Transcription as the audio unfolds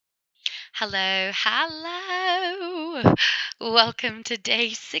Hello, hello. Welcome to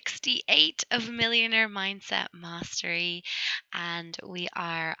day 68 of Millionaire Mindset Mastery. And we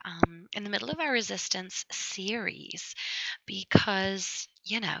are in the middle of our resistance series because,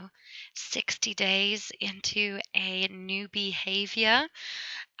 60 days into a new behavior,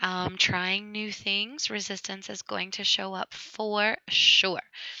 trying new things, resistance is going to show up for sure.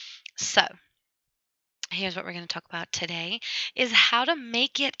 So, here's what we're going to talk about today is how to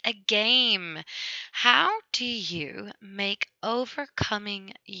make it a game. How do you make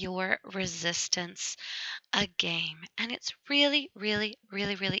overcoming your resistance a game? And it's really, really,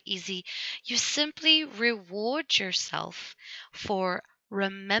 really, really easy. You simply reward yourself for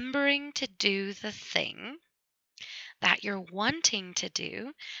remembering to do the thing that you're wanting to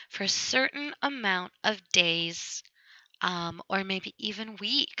do for a certain amount of days, or maybe even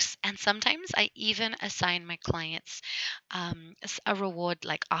weeks. And sometimes I even assign my clients a reward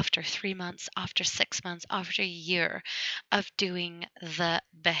like after 3 months, after 6 months, after a year of doing the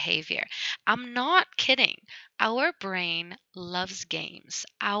behavior. I'm not kidding. Our brain loves games.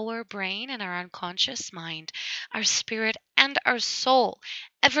 Our brain and our unconscious mind, our spirit and our soul,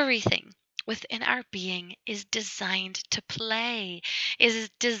 everything within our being is designed to play, is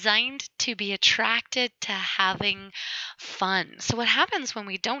designed to be attracted to having fun. So, what happens when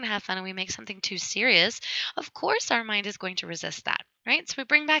we don't have fun and we make something too serious? Of course, our mind is going to resist that, right? So, we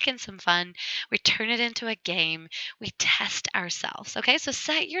bring back in some fun, we turn it into a game, we test ourselves. Okay, so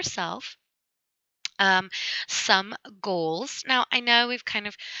set yourself um, some goals. Now, I know we've kind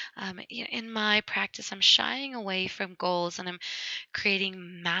of, in my practice, I'm shying away from goals and I'm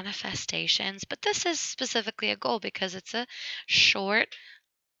creating manifestations, but this is specifically a goal because it's a short,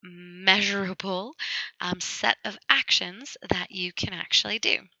 measurable set of actions that you can actually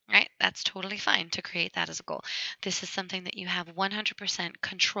do, right? That's totally fine to create that as a goal. This is something that you have 100%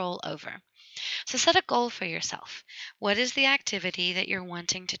 control over. So set a goal for yourself. What is the activity that you're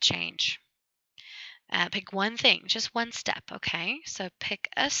wanting to change? Pick one thing, just one step, okay? So pick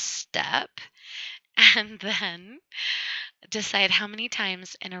a step and then decide how many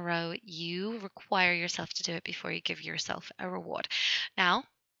times in a row you require yourself to do it before you give yourself a reward. Now,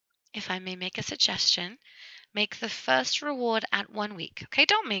 if I may make a suggestion, make the first reward at 1 week. Okay,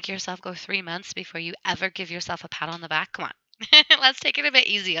 don't make yourself go 3 months before you ever give yourself a pat on the back. Come on. Let's take it a bit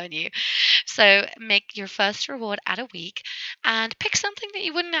easy on you. So, make your first reward at a week and pick something that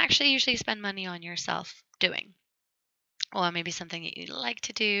you wouldn't actually usually spend money on yourself doing. Or maybe something that you like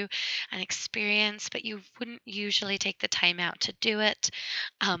to do, an experience, but you wouldn't usually take the time out to do it,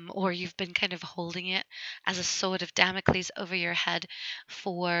 or you've been kind of holding it as a sword of Damocles over your head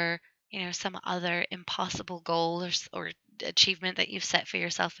for some other impossible goal or achievement that you've set for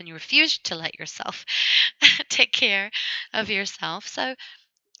yourself, and you refuse to let yourself take care of yourself. So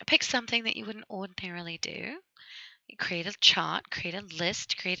pick something that you wouldn't ordinarily do. Create a chart, create a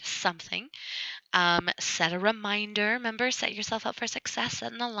list, create something. Set a reminder. Remember, set yourself up for success.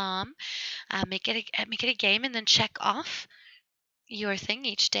 Set an alarm. Make it a game, and then check off your thing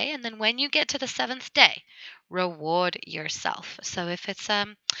each day. And then when you get to the seventh day, reward yourself. So if it's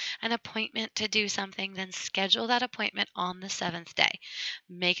an appointment to do something, then schedule that appointment on the seventh day.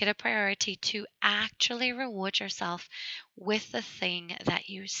 Make it a priority to actually reward yourself with the thing that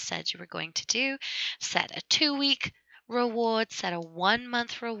you said you were going to do. Set a 2 week reward, set a 1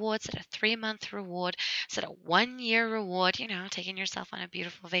 month reward, set a 3 month reward, set a 1 year reward, taking yourself on a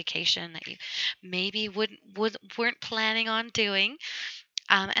beautiful vacation that you maybe weren't planning on doing.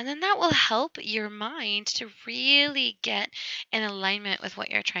 And then that will help your mind to really get in alignment with what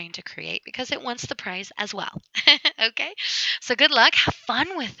you're trying to create because it wants the prize as well. Okay? So good luck. Have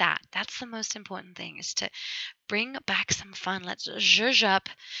fun with that. That's the most important thing is to bring back some fun. Let's zhuzh up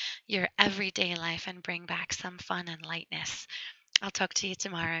your everyday life and bring back some fun and lightness. I'll talk to you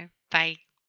tomorrow. Bye.